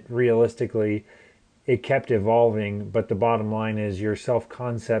that it realistically, it kept evolving, but the bottom line is your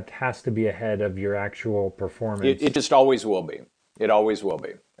self-concept has to be ahead of your actual performance. It just always will be. It always will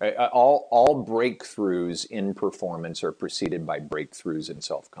be. All breakthroughs in performance are preceded by breakthroughs in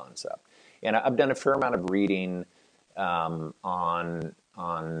self-concept. And I've done a fair amount of reading on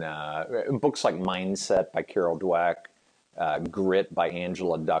books like Mindset by Carol Dweck, Grit by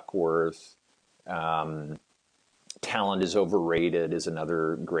Angela Duckworth, Talent is Overrated is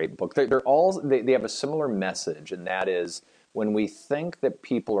another great book. They have a similar message, and that is when we think that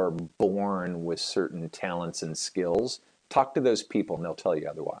people are born with certain talents and skills, talk to those people and they'll tell you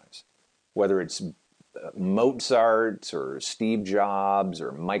otherwise. Whether it's Mozart or Steve Jobs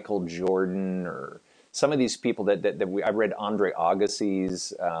or Michael Jordan or some of these people I read Andre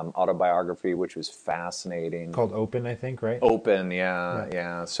Agassi's autobiography, which was fascinating. Called Open, I think, right? Open,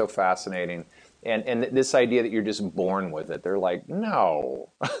 yeah, so fascinating. And this idea that you're just born with it, they're like, no.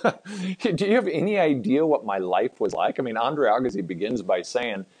 Do you have any idea what my life was like? I mean, Andre Agassi begins by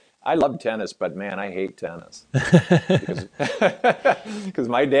saying, I love tennis, but man, I hate tennis. Because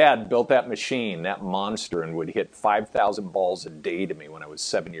my dad built that machine, that monster, and would hit 5,000 balls a day to me when I was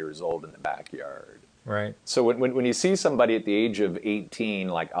 7 years old in the backyard. Right. So when you see somebody at the age of 18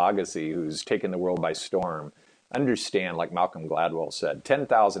 like Agassi who's taken the world by storm, understand, like Malcolm Gladwell said,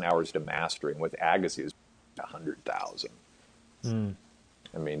 10,000 hours to mastering. With Agassi is 100,000.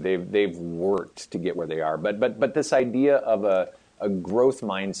 I mean, they've worked to get where they are. But this idea of a growth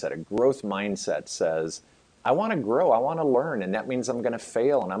mindset says, I want to grow, I want to learn, and that means I'm going to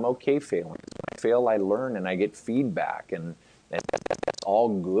fail, and I'm okay failing. When I fail, I learn, and I get feedback, and that's all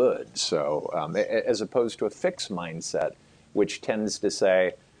good. So as opposed to a fixed mindset, which tends to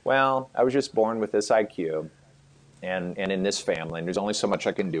say, well, I was just born with this IQ, and in this family, and there's only so much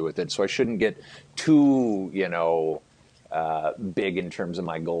I can do with it, so I shouldn't get too, big in terms of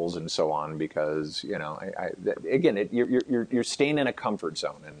my goals and so on, because you're staying in a comfort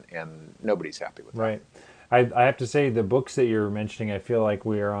zone, and nobody's happy with that. Right. I have to say, the books that you're mentioning, I feel like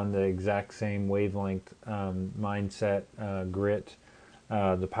we are on the exact same wavelength. Mindset, Grit,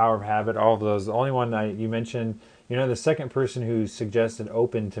 The Power of Habit, all of those. The only one you mentioned, the second person who suggested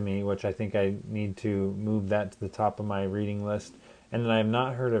Open to me, which I think I need to move that to the top of my reading list. And then I have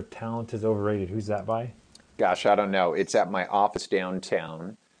not heard of Talent is Overrated. Who's that by? Gosh, I don't know. It's at my office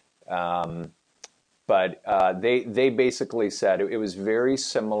downtown. But they basically said it was very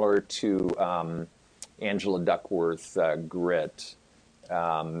similar to Angela Duckworth, Grit.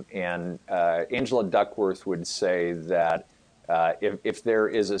 And Angela Duckworth would say that if there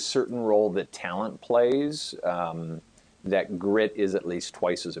is a certain role that talent plays, that grit is at least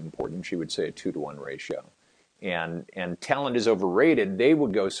twice as important. She would say a 2-to-1 ratio. And talent is overrated. They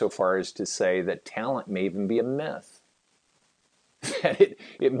would go so far as to say that talent may even be a myth. That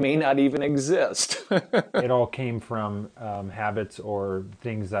it may not even exist. It all came from habits or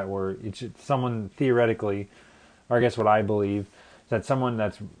things that were, someone theoretically, or I guess what I believe, that someone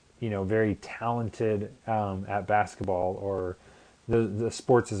that's very talented at basketball or the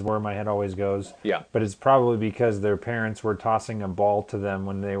sports is where my head always goes. Yeah. But it's probably because their parents were tossing a ball to them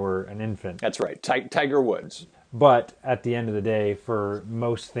when they were an infant. That's right. Tiger Woods. But at the end of the day, for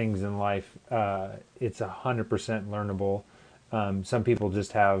most things in life, it's 100% learnable. Some people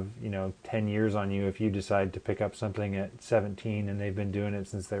just have, 10 years on you if you decide to pick up something at 17 and they've been doing it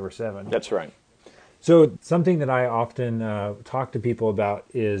since they were 7. That's right. So something that I often talk to people about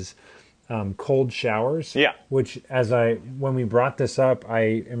is cold showers. Yeah. Which when we brought this up,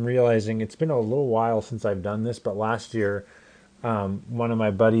 I am realizing it's been a little while since I've done this, but last year, one of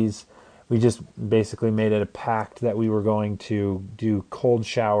my buddies, we just basically made it a pact that we were going to do cold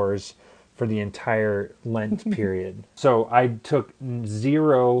showers for the entire Lent period. So I took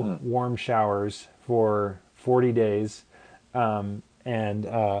 0 warm showers for 40 days. And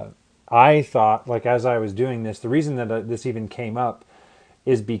I thought, like, as I was doing this, the reason that this even came up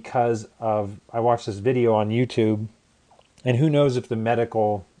is because I watched this video on YouTube, and who knows if the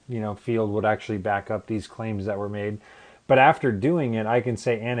medical, field would actually back up these claims that were made. But after doing it, I can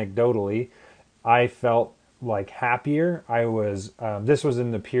say anecdotally, I felt like happier. I was, this was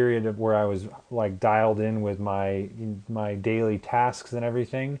in the period of where I was like dialed in with my daily tasks and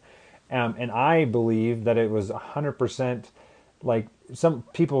everything. And I believe that it was 100%, like some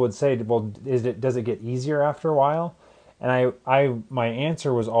people would say, well, does it get easier after a while? And my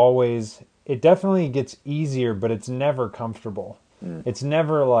answer was always, it definitely gets easier, but it's never comfortable. It's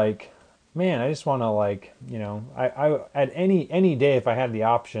never like, man, I just want to, like, I at any day, if I had the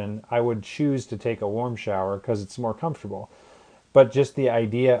option, I would choose to take a warm shower because it's more comfortable. But just the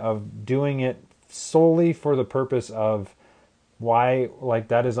idea of doing it solely for the purpose of why, like,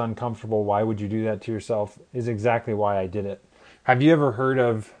 that is uncomfortable, why would you do that to yourself, is exactly why I did it. Have you ever heard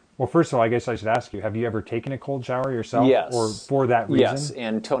of, well, first of all, I guess I should ask you, have you ever taken a cold shower yourself? Yes. Or for that reason? Yes,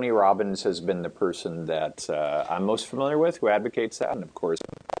 and Tony Robbins has been the person that I'm most familiar with who advocates that. And of course, in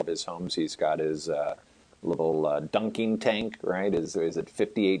all of his homes, he's got his little dunking tank, right? Is it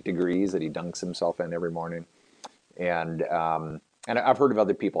 58 degrees that he dunks himself in every morning? And I've heard of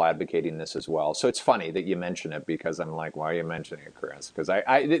other people advocating this as well. So it's funny that you mention it, because I'm like, why are you mentioning it, Chris? Because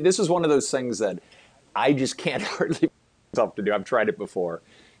this is one of those things that I just can't hardly bring myself to do. I've tried it before.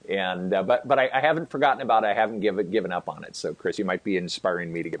 And but I haven't forgotten about it. I haven't given up on it. So, Chris, you might be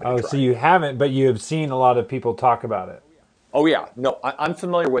inspiring me to give it a try. Oh, so you haven't, but you have seen a lot of people talk about it. Oh, yeah. No, I'm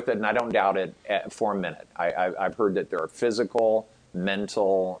familiar with it, and I don't doubt it for a minute. I've heard that there are physical,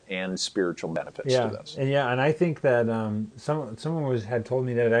 mental, and spiritual benefits to this. And I think that someone had told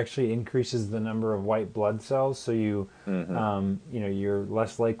me that it actually increases the number of white blood cells, so you're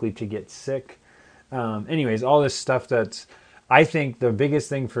less likely to get sick. Anyways, all this stuff I think the biggest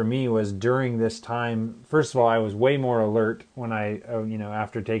thing for me was during this time, first of all, I was way more alert when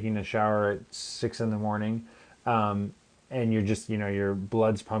after taking a shower at 6 a.m, and you're just, your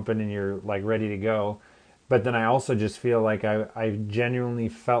blood's pumping and you're like ready to go. But then I also just feel like I genuinely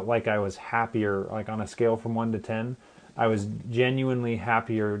felt like I was happier, like on a scale from 1 to 10, I was genuinely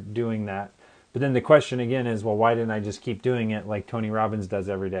happier doing that. But then the question again is, well, why didn't I just keep doing it like Tony Robbins does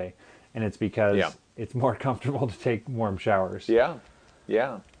every day? And it's because it's more comfortable to take warm showers. Yeah.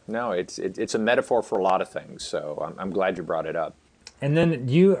 No, it's a metaphor for a lot of things. So I'm glad you brought it up. And then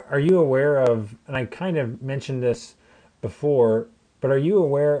are you aware of, and I kind of mentioned this before, but are you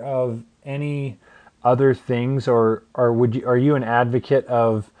aware of any other things, or are you an advocate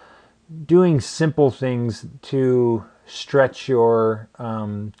of doing simple things to stretch your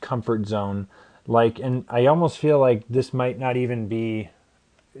comfort zone? Like, and I almost feel like this might not even be,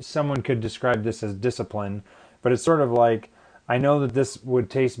 someone could describe this as discipline, but it's sort of like, I know that this would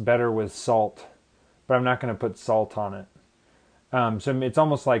taste better with salt, but I'm not going to put salt on it. So it's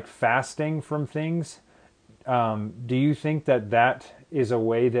almost like fasting from things. Do you think that is a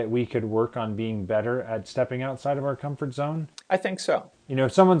way that we could work on being better at stepping outside of our comfort zone? I think so.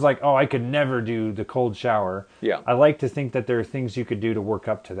 If someone's like, oh, I could never do the cold shower. Yeah. I like to think that there are things you could do to work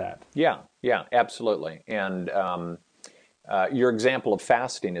up to that. Yeah, absolutely. And your example of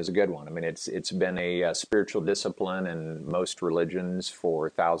fasting is a good one. I mean, it's been a spiritual discipline in most religions for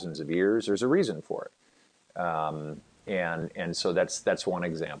thousands of years. There's a reason for it. And so that's one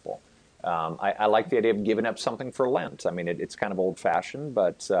example. I like the idea of giving up something for Lent. I mean, it's kind of old-fashioned,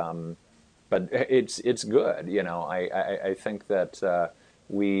 but it's good. I think that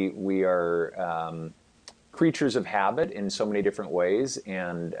we are creatures of habit in so many different ways,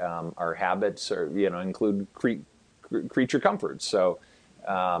 and our habits include creature comforts. So,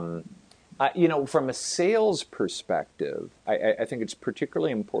 from a sales perspective, I think it's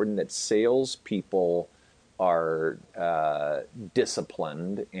particularly important that salespeople are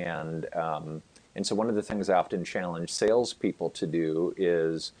disciplined, and so one of the things I often challenge salespeople to do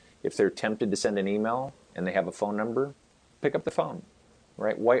is, if they're tempted to send an email and they have a phone number, pick up the phone,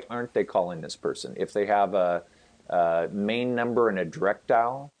 right? Why aren't they calling this person? If they have a main number and a direct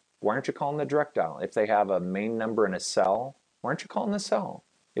dial, why aren't you calling the direct dial? If they have a main number and a cell, why aren't you calling the cell?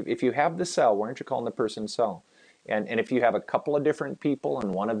 If you have the cell, why aren't you calling the person's cell? And if you have a couple of different people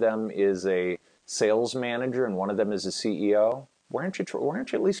and one of them is a sales manager and one of them is a CEO, why aren't you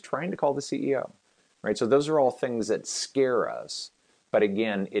at least trying to call the CEO, right? So those are all things that scare us, But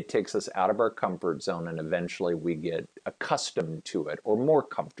again, it takes us out of our comfort zone, and eventually we get accustomed to it or more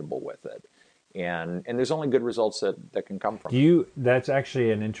comfortable with it. And there's only good results that can come from it. That's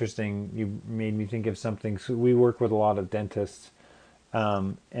actually an interesting, you made me think of something. So we work with a lot of dentists,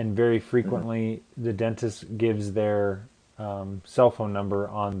 and very frequently the dentist gives their cell phone number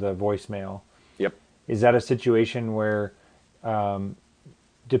on the voicemail. Yep. Is that a situation where, I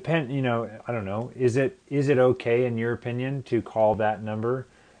don't know, is it okay in your opinion to call that number?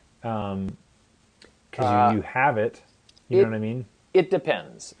 Because you have it, you know what I mean? It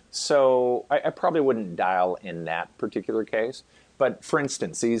depends. So I probably wouldn't dial in that particular case. But for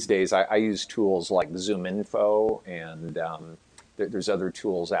instance, these days I use tools like ZoomInfo, and there's other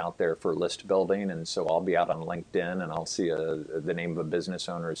tools out there for list building. And so I'll be out on LinkedIn and I'll see the name of a business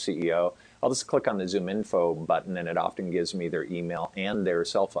owner or CEO. I'll just click on the ZoomInfo button, and it often gives me their email and their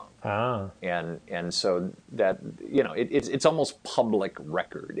cell phone. And so that, it's almost public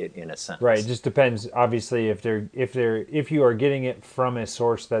record in a sense. Right. It just depends. Obviously, if you are getting it from a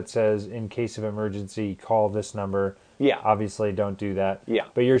source that says, in case of emergency, call this number. Yeah. Obviously, don't do that. Yeah.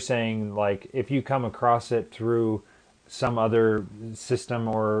 But you're saying, like, if you come across it through some other system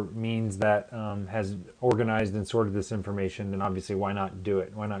or means that has organized and sorted this information, then obviously why not do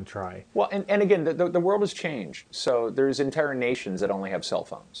it? Why not try? Well, and again, the world has changed. So there's entire nations that only have cell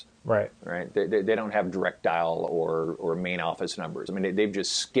phones. Right. They don't have direct dial or main office numbers. I mean, they've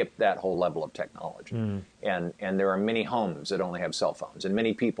just skipped that whole level of technology. And there are many homes that only have cell phones, and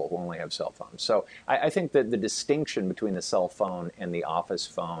many people who only have cell phones. So I think that the distinction between the cell phone and the office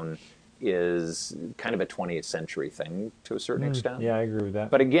phone is kind of a 20th century thing to a certain extent. Yeah, I agree with that.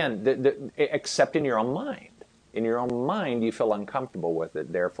 But again, except in your own mind. In your own mind, you feel uncomfortable with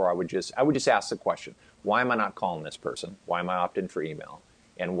it. Therefore, I would just ask the question, why am I not calling this person? Why am I opting for email?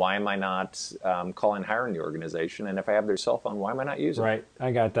 And why am I not calling higher in the organization? And if I have their cell phone, why am I not using it? Right,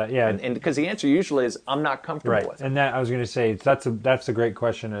 I got that. Yeah, and because the answer usually is I'm not comfortable with it. And that I was going to say that's a great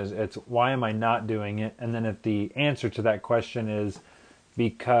question. It's why am I not doing it? And then if the answer to that question is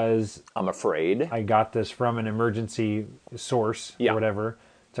because I'm afraid I got this from an emergency source or whatever,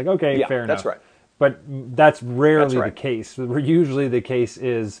 it's like, okay, fair enough. That's right. But that's rarely the case. Usually the case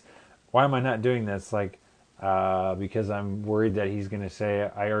is, why am I not doing this? Like, because I'm worried that he's going to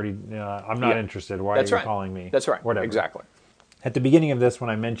say, I'm not interested. Why are you calling me? That's right. Whatever. Exactly. At the beginning of this, when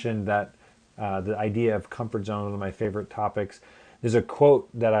I mentioned that the idea of comfort zone, one of my favorite topics, there's a quote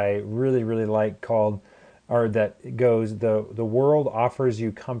that I really, really like that goes, the world offers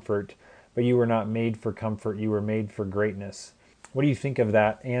you comfort, but you were not made for comfort. You were made for greatness. What do you think of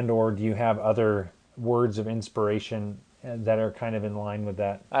that? And or do you have other words of inspiration that are kind of in line with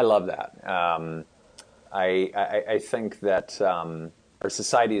that? I love that. I think that our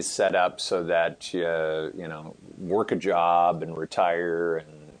society is set up so that work a job and retire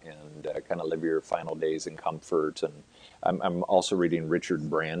and kind of live your final days in comfort. And I'm also reading Richard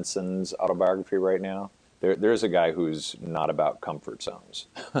Branson's autobiography right now. There's a guy who's not about comfort zones.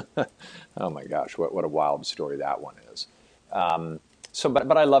 Oh my gosh, what a wild story that one is.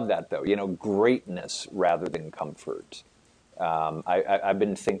 But I love that though. Greatness rather than comfort. I've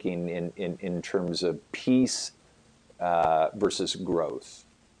been thinking in terms of peace versus growth,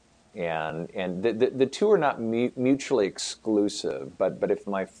 and the two are not mutually exclusive. But if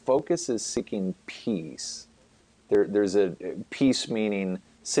my focus is seeking peace, there's a peace meaning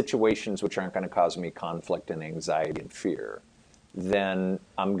situations which aren't going to cause me conflict and anxiety and fear, then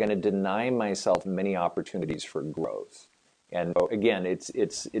I'm going to deny myself many opportunities for growth. And again,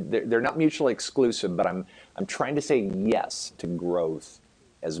 they're not mutually exclusive, but I'm trying to say yes to growth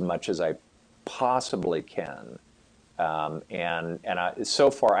as much as I possibly can.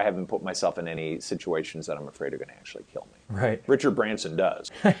 So far, I haven't put myself in any situations that I'm afraid are going to actually kill me. Right. Richard Branson does.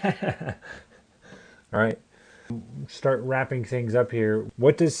 All right. Start wrapping things up here.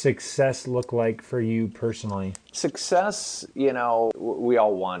 What does success look like for you personally? Success, we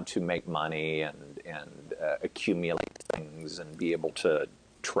all want to make money and accumulate things and be able to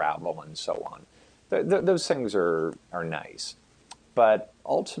travel and so on. Those things are nice. But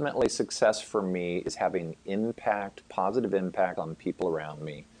ultimately, success for me is having positive impact on people around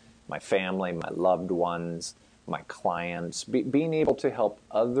me, my family, my loved ones, my clients, being able to help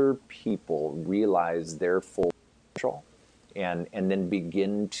other people realize their full potential and then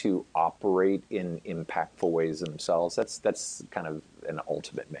begin to operate in impactful ways themselves. That's kind of an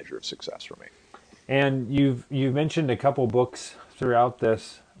ultimate measure of success for me. And you've mentioned a couple books throughout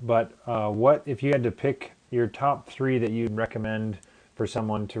this, but what if you had to pick your top 3 that you'd recommend for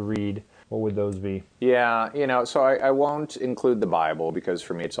someone to read? What would those be? Yeah, so I won't include the Bible because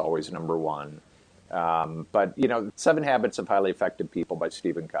for me it's always number one. But, 7 Habits of Highly Effective People by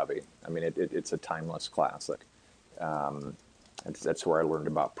Stephen Covey. I mean, it's a timeless classic. That's where I learned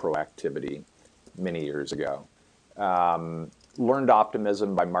about proactivity many years ago. Learned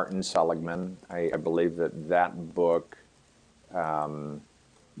Optimism by Martin Seligman. I believe that book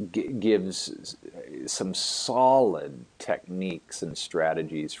gives some solid techniques and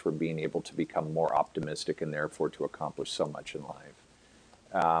strategies for being able to become more optimistic and therefore to accomplish so much in life.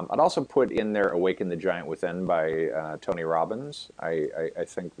 I'd also put in there Awaken the Giant Within by Tony Robbins. I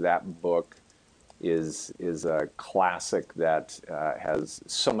think that book is a classic that has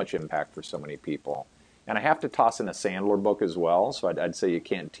so much impact for so many people. And I have to toss in a Sandler book as well. So I'd say You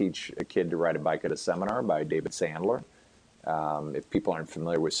Can't Teach a Kid to Ride a Bike at a Seminar by David Sandler. If people aren't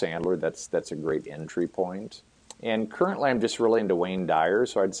familiar with Sandler, that's a great entry point. And currently I'm just really into Wayne Dyer,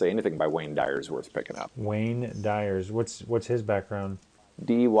 so I'd say anything by Wayne Dyer is worth picking up. Wayne Dyers. What's his background?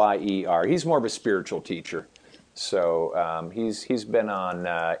 Dyer. He's more of a spiritual teacher. So he's been on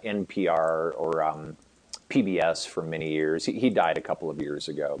NPR or PBS for many years. He died a couple of years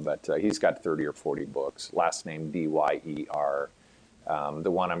ago, but he's got 30 or 40 books. Last name Dyer.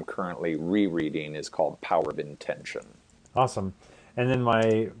 The one I'm currently rereading is called Power of Intention. Awesome. And then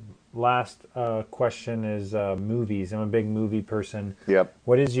my last question is movies. I'm a big movie person. Yep.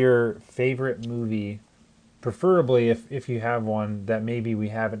 What is your favorite movie, preferably if you have one that maybe we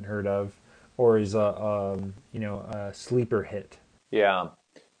haven't heard of, or is a sleeper hit? Yeah.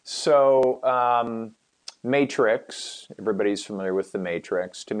 So Matrix. Everybody's familiar with The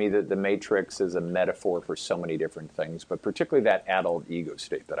Matrix. To me, the Matrix is a metaphor for so many different things, but particularly that adult ego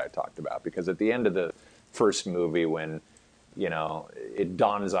state that I talked about. Because at the end of the first movie, when it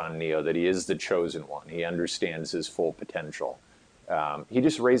dawns on Neo that he is the chosen one, he understands his full potential. He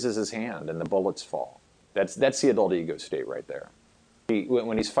just raises his hand and the bullets fall. That's the adult ego state right there.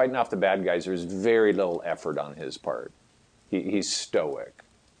 When he's fighting off the bad guys, there's very little effort on his part. He's stoic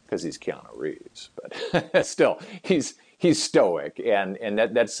because he's Keanu Reeves, but still, he's stoic, and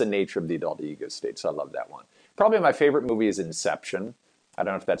that's the nature of the adult ego state. So I love that one. Probably my favorite movie is Inception. I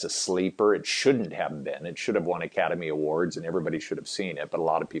don't know if that's a sleeper. It shouldn't have been. It should have won Academy Awards, and everybody should have seen it, but a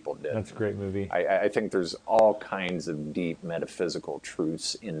lot of people didn't. That's a great movie. I think there's all kinds of deep metaphysical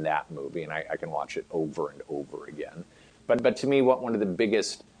truths in that movie, and I can watch it over and over again. But to me, one of the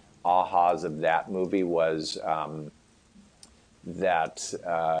biggest ahas of that movie was that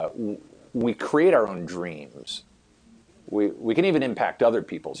we create our own dreams. We can even impact other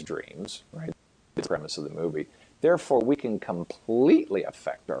people's dreams, right? The premise of the movie. Therefore, we can completely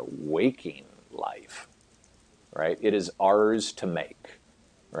affect our waking life, right? It is ours to make,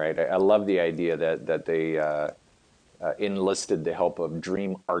 right? I love the idea that they enlisted the help of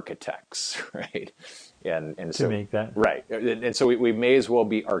dream architects, right? And to make that. Right. And so we may as well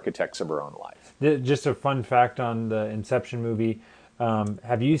be architects of our own life. Just a fun fact on the Inception movie.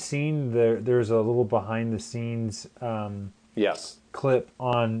 Have you seen there's a little behind the scenes yes. clip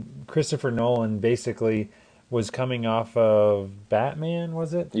on Christopher Nolan basically was coming off of Batman,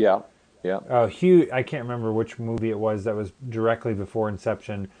 was it? Yeah. Yeah. Huge. I can't remember which movie it was that was directly before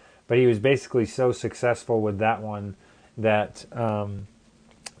Inception, but he was basically so successful with that one that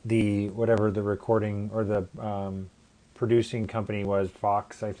the recording or the producing company was,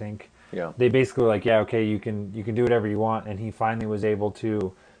 Fox, I think. Yeah. They basically were like, yeah, okay, you can do whatever you want, and he finally was able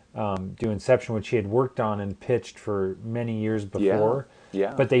to do Inception, which he had worked on and pitched for many years before.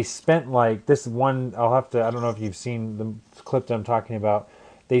 Yeah. But they spent like this one. I don't know if you've seen the clip that I'm talking about.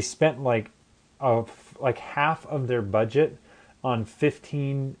 They spent like half of their budget on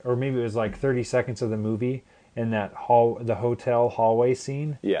 15 or maybe it was like 30 seconds of the movie in the hotel hallway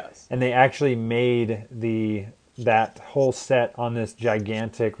scene. Yes. And they actually made that whole set on this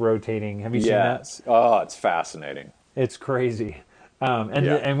gigantic rotating. Have you seen that? Yes. Oh, it's fascinating. It's crazy.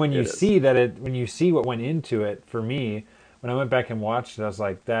 And when you see when you see what went into it, for me, when I went back and watched it, I was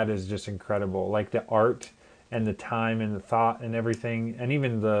like, that is just incredible. Like the art and the time and the thought and everything, and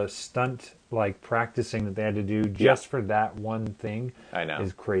even the stunt practicing that they had to do just for that one thing. I know.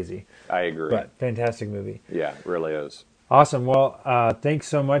 Is crazy. I agree. But fantastic movie. Yeah, it really is. Awesome. Well, thanks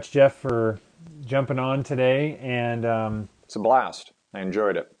so much, Jeff, for jumping on today. And it's a blast. I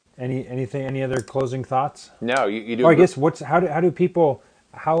enjoyed it. Any other closing thoughts? No, you do. I guess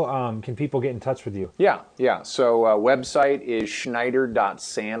how can people get in touch with you? Yeah. So website is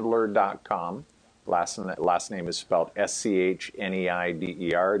Schneider.sandler.com. Last name is spelled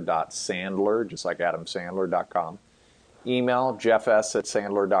SCHNEIDER.Sandler, just like AdamSandler.com. Email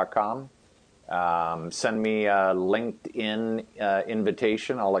jeffs@sandler.com. Send me a LinkedIn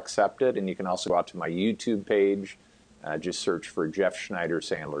invitation. I'll accept it. And you can also go out to my YouTube page. Just search for Jeff Schneider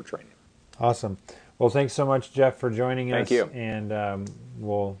Sandler Training. Awesome. Well, thanks so much, Jeff, for joining us. Thank you. And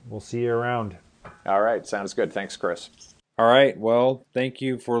we'll see you around. All right. Sounds good. Thanks, Chris. All right. Well, thank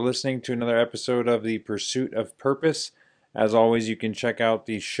you for listening to another episode of The Pursuit of Purpose. As always, you can check out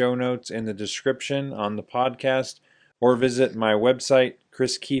the show notes in the description on the podcast or visit my website,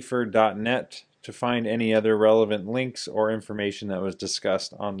 chriskiefer.net, to find any other relevant links or information that was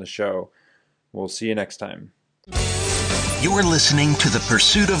discussed on the show. We'll see you next time. You're listening to the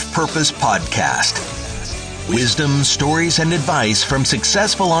Pursuit of Purpose podcast. Wisdom, stories, and advice from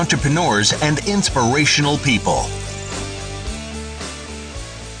successful entrepreneurs and inspirational people.